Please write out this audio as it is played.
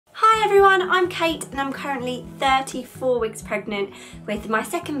everyone, I'm Kate and I'm currently 34 weeks pregnant with my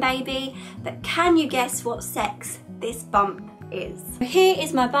second baby, but can you guess what sex this bump is? Here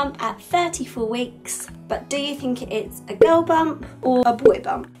is my bump at 34 weeks, but do you think it's a girl bump or a boy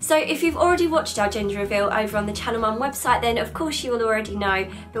bump? So if you've already watched our gender reveal over on the Channel Mum website, then of course you will already know,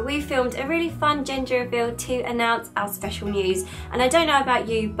 but we filmed a really fun gender reveal to announce our special news. And I don't know about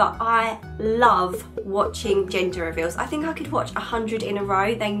you, but I love watching gender reveals. I think I could watch 100 in a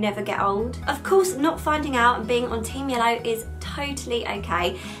row, they never get old. Of course, not finding out and being on Team Yellow is totally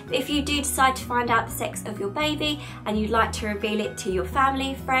okay, but if you do decide to find out the sex of your baby and you'd like to reveal it to your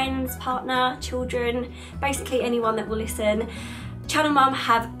family, friends, partner, children, basically anyone that will listen, Channel Mum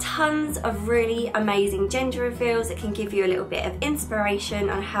have tons of really amazing gender reveals that can give you a little bit of inspiration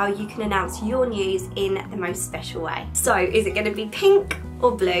on how you can announce your news in the most special way. So is it going to be pink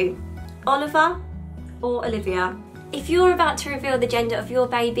or blue? Oliver or Olivia? If you're about to reveal the gender of your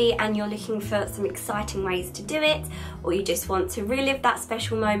baby and you're looking for some exciting ways to do it, or you just want to relive that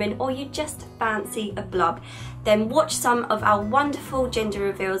special moment, or you just fancy a blub, then watch some of our wonderful gender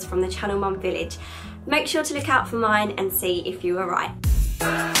reveals from the Channel Mum Village. Make sure to look out for mine and see if you were right.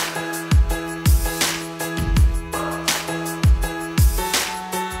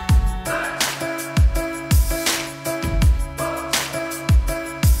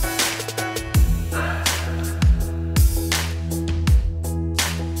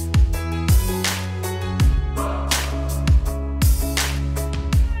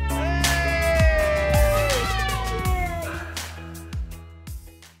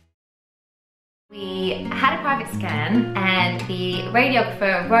 We had a private scan and the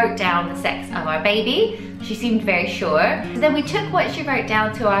radiographer wrote down the sex of our baby. She seemed very sure. So then we took what she wrote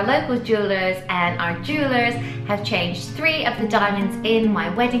down to our local jewelers, and our jewelers have changed 3 of the diamonds in my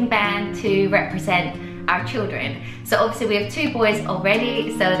wedding band to represent our children. So obviously we have 2 boys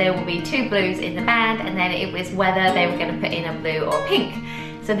already, so there will be 2 blues in the band, and then it was whether they were going to put in a blue or pink.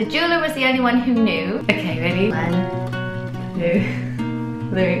 So the jeweler was the only one who knew. Okay, ready? 1, 2,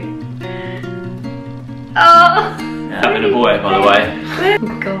 3. Oh! Having a boy, by the way.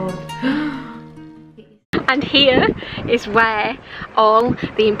 Oh God. And here is where all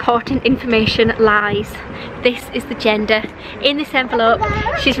the important information lies. This is the gender. In this envelope,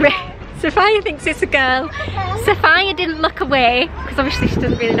 Sophia thinks it's a girl. Sophia didn't look away, because obviously she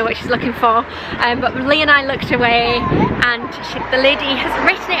doesn't really know what she's looking for. But Lee and I looked away, and the lady has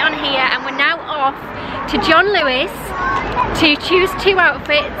written it on here, and we're now off to John Lewis to choose 2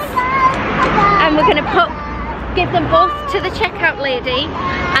 outfits. And we're going to give them both to the checkout lady,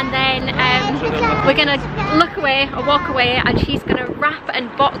 and then we're going to look away or walk away, and she's going to wrap and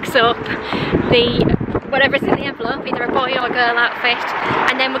box up whatever's in the envelope, either a boy or a girl outfit,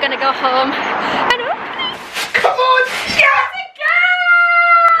 and then we're going to go home and open it. Come on! Yes!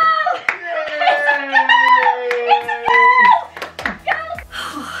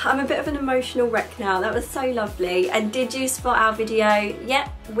 I'm a bit of an emotional wreck now. That was so lovely. And did you spot our video? Yep,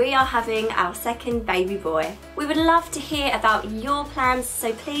 we are having our second baby boy. We would love to hear about your plans,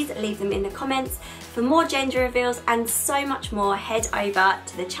 so please leave them in the comments. For more gender reveals and so much more, head over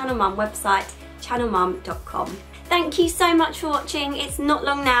to the Channel Mum website, channelmum.com. Thank you so much for watching. It's not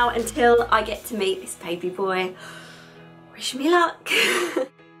long now until I get to meet this baby boy. Wish me luck.